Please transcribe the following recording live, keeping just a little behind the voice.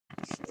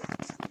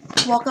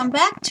Welcome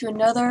back to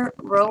another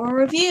Robo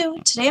review.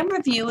 Today I'm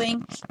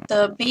reviewing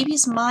the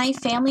Baby's My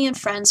Family and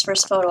Friends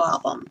first photo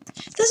album.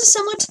 This is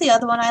similar to the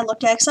other one I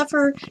looked at, except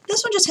for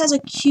this one just has a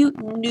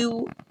cute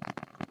new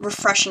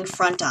refreshing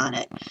front on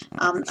it.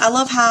 I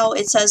love how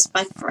it says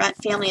My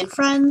Family and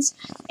Friends,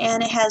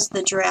 and it has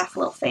the giraffe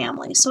little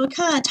family, so it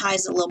kind of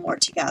ties it a little more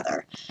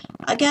together.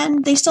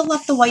 Again, they still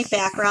left the white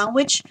background,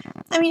 which,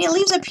 I mean, it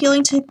leaves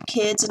appealing to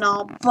kids and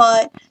all,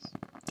 but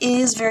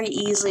is very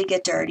easily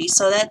get dirty,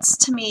 so that's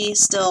to me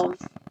still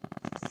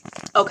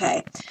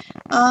okay.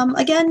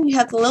 Again, you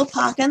have the little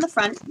pocket in the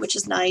front, which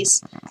is nice,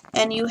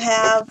 and you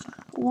have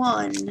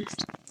 1,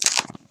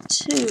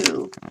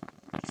 2,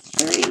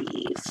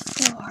 3,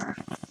 4,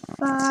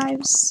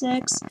 5,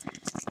 6,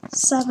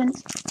 7,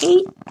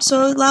 8.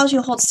 So it allows you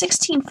to hold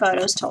 16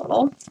 photos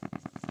total.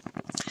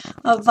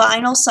 A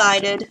vinyl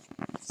sided.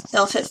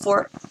 They'll fit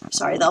 4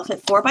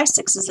 by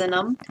 6s in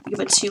them. You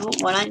put 2,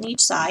 1 on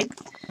each side.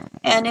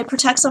 And it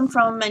protects them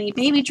from any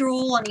baby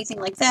drool, anything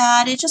like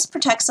that. It just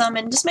protects them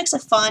and just makes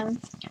it fun.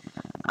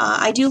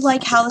 I do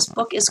like how this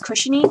book is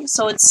cushiony,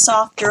 so it's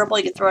soft, durable.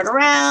 You can throw it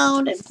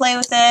around and play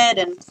with it,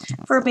 and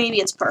for a baby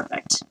it's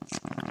perfect.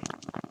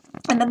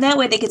 And then that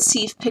way they can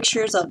see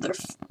pictures of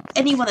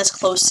anyone that's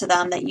close to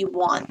them that you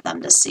want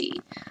them to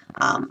see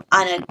on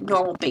a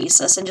normal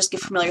basis, and just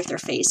get familiar with their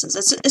faces.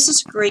 It's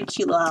just a great,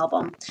 cute little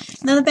album.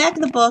 And then the back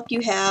of the book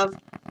you have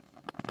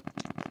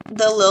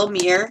the little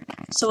mirror,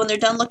 so when they're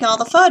done looking at all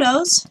the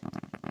photos,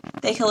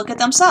 they can look at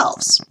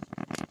themselves.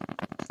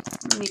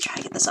 Let me try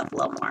to get this up a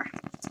little more.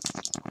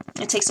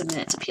 It takes a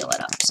minute to peel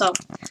it up. So,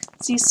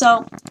 see,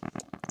 so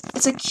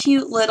it's a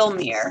cute little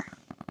mirror.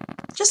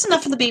 Just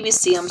enough for the baby to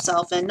see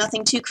himself in,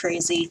 nothing too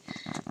crazy.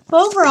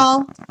 But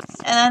overall,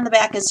 and then the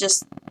back is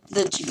just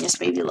the Genius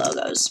Baby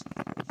logos.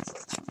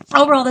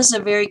 Overall, this is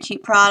a very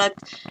cute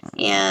product,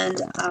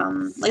 and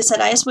like I said,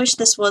 I just wish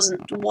this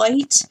wasn't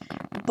white,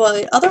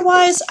 but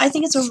otherwise, I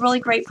think it's a really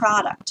great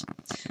product.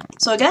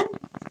 So again,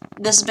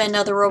 this has been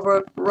another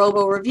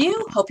Robo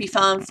review. Hope you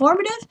found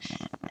informative,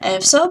 and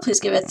if so, please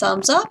give it a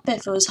thumbs up.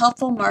 If it was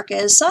helpful, mark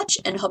it as such,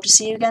 and hope to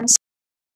see you again soon.